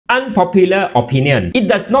Unpopular opinion. It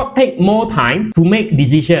does not take more time to make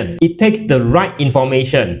decisions. It takes the right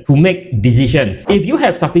information to make decisions. If you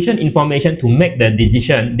have sufficient information to make the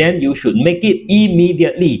decision, then you should make it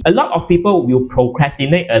immediately. A lot of people will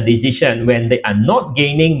procrastinate a decision when they are not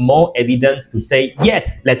gaining more evidence to say,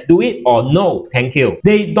 yes, let's do it, or no, thank you.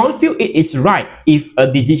 They don't feel it is right if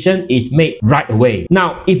a decision is made right away.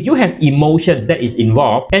 Now, if you have emotions that is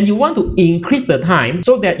involved and you want to increase the time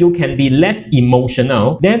so that you can be less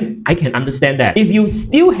emotional, then I can understand that. If you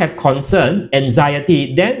still have concern,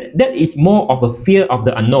 anxiety, then that is more of a fear of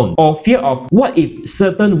the unknown, or fear of what if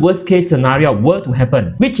certain worst case scenario were to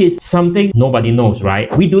happen, which is something nobody knows,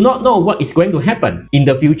 right? We do not know what is going to happen in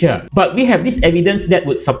the future, but we have this evidence that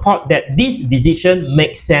would support that this decision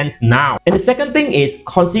makes sense now. And the second thing is,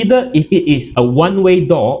 consider if it is a one-way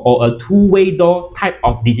door or a two-way door type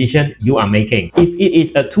of decision you are making. If it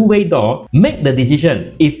is a two-way door, make the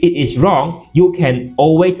decision. If it is wrong, you can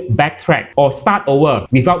always backtrack or start over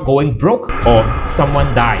without going broke or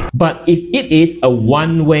someone dies. But if it is a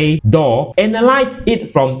one-way door, analyze it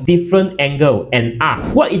from different angle and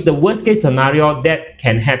ask, what is the worst case scenario that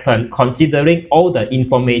can happen considering all the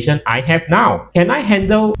information I have now? Can I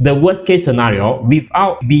handle the worst case scenario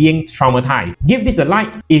without being traumatized? Give this a like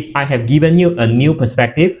if I have given you a new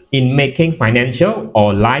perspective in making financial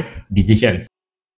or life decisions.